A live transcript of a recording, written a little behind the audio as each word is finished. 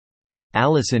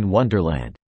Alice in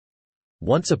Wonderland.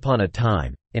 Once upon a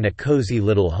time, in a cozy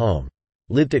little home,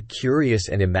 lived a curious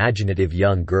and imaginative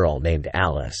young girl named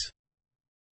Alice.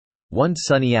 One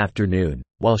sunny afternoon,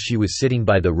 while she was sitting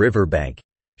by the riverbank,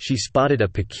 she spotted a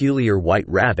peculiar white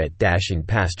rabbit dashing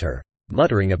past her,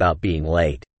 muttering about being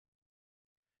late.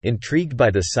 Intrigued by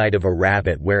the sight of a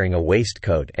rabbit wearing a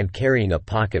waistcoat and carrying a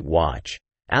pocket watch,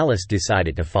 Alice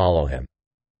decided to follow him.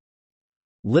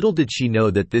 Little did she know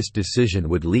that this decision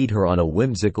would lead her on a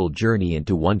whimsical journey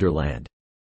into Wonderland.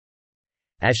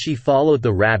 As she followed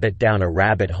the rabbit down a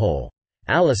rabbit hole,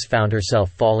 Alice found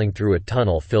herself falling through a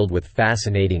tunnel filled with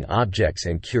fascinating objects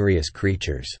and curious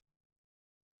creatures.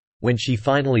 When she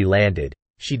finally landed,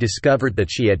 she discovered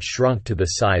that she had shrunk to the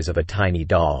size of a tiny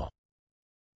doll.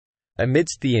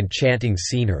 Amidst the enchanting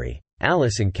scenery,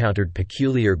 Alice encountered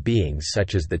peculiar beings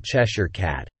such as the Cheshire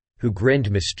Cat, who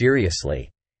grinned mysteriously,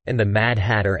 and the Mad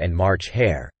Hatter and March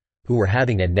Hare, who were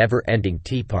having a never-ending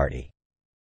tea party.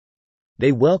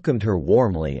 They welcomed her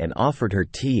warmly and offered her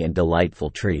tea and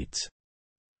delightful treats.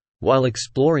 While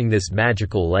exploring this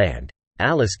magical land,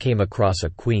 Alice came across a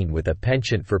queen with a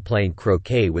penchant for playing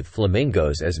croquet with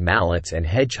flamingos as mallets and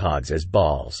hedgehogs as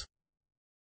balls.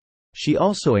 She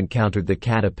also encountered the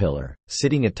caterpillar,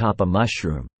 sitting atop a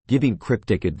mushroom, giving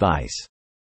cryptic advice.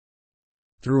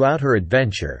 Throughout her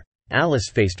adventure, Alice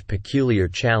faced peculiar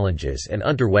challenges and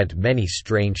underwent many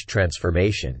strange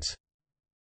transformations.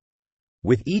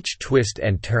 With each twist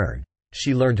and turn,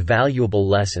 she learned valuable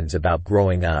lessons about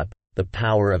growing up, the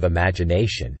power of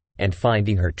imagination, and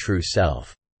finding her true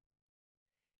self.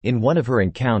 In one of her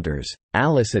encounters,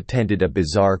 Alice attended a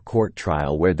bizarre court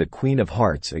trial where the Queen of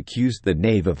Hearts accused the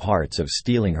Knave of Hearts of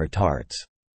stealing her tarts.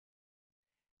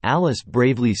 Alice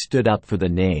bravely stood up for the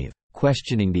Knave,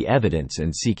 questioning the evidence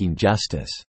and seeking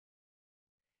justice.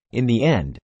 In the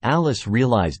end, Alice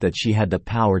realized that she had the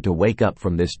power to wake up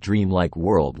from this dreamlike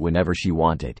world whenever she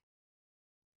wanted.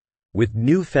 With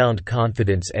newfound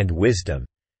confidence and wisdom,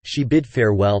 she bid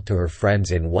farewell to her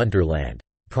friends in Wonderland,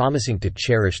 promising to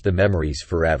cherish the memories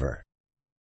forever.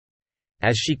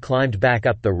 As she climbed back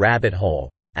up the rabbit hole,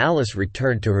 Alice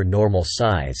returned to her normal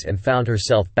size and found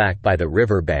herself back by the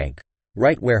riverbank,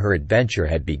 right where her adventure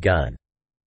had begun.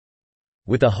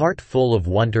 With a heart full of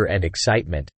wonder and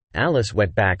excitement, Alice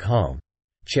went back home,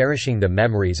 cherishing the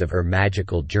memories of her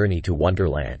magical journey to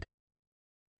Wonderland.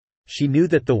 She knew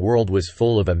that the world was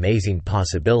full of amazing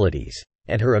possibilities,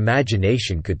 and her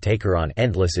imagination could take her on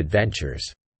endless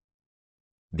adventures.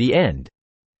 The end.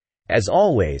 As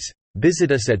always,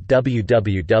 visit us at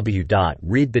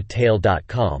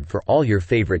www.readthetale.com for all your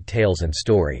favorite tales and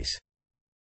stories.